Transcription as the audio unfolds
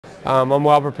I'm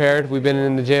well prepared. We've been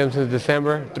in the gym since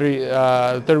December,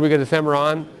 third week of December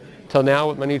on till now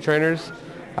with my new trainers.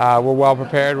 We're well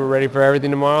prepared. We're ready for everything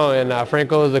tomorrow. And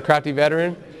Franco is a crafty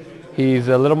veteran. He's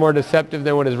a little more deceptive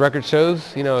than what his record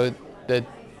shows. You know, the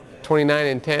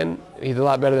 29-10. He's a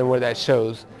lot better than what that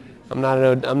shows. I'm not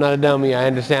a dummy. I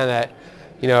understand that.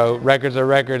 You know, records are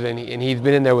records, and he's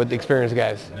been in there with the experienced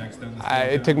guys.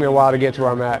 It took me a while to get to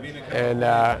where I'm at,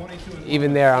 and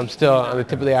even there, I'm still on the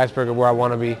tip of the iceberg of where I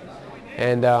want to be.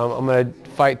 And I'm going to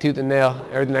fight tooth and nail,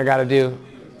 everything I got to do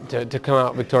to come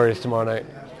out victorious tomorrow night.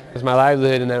 It's my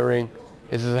livelihood in that ring.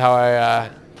 This is how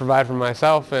I provide for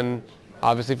myself and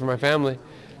obviously for my family.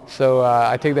 So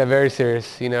I take that very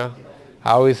serious, you know.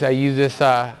 I use this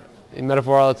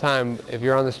metaphor all the time. If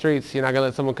you're on the streets, you're not going to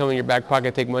let someone come in your back pocket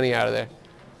and take money out of there.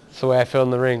 That's the way I feel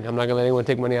in the ring. I'm not going to let anyone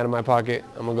take money out of my pocket.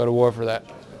 I'm going to go to war for that.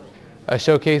 A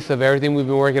showcase of everything we've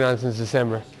been working on since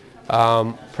December.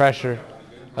 Pressure,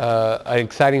 an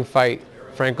exciting fight.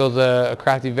 Franco's a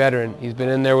crafty veteran. He's been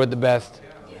in there with the best.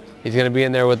 He's going to be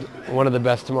in there with one of the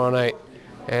best tomorrow night.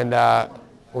 And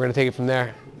we're going to take it from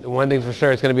there. One thing's for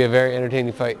sure, it's going to be a very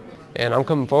entertaining fight. And I'm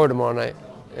coming forward tomorrow night.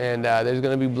 And there's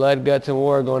going to be blood, guts, and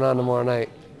war going on tomorrow night.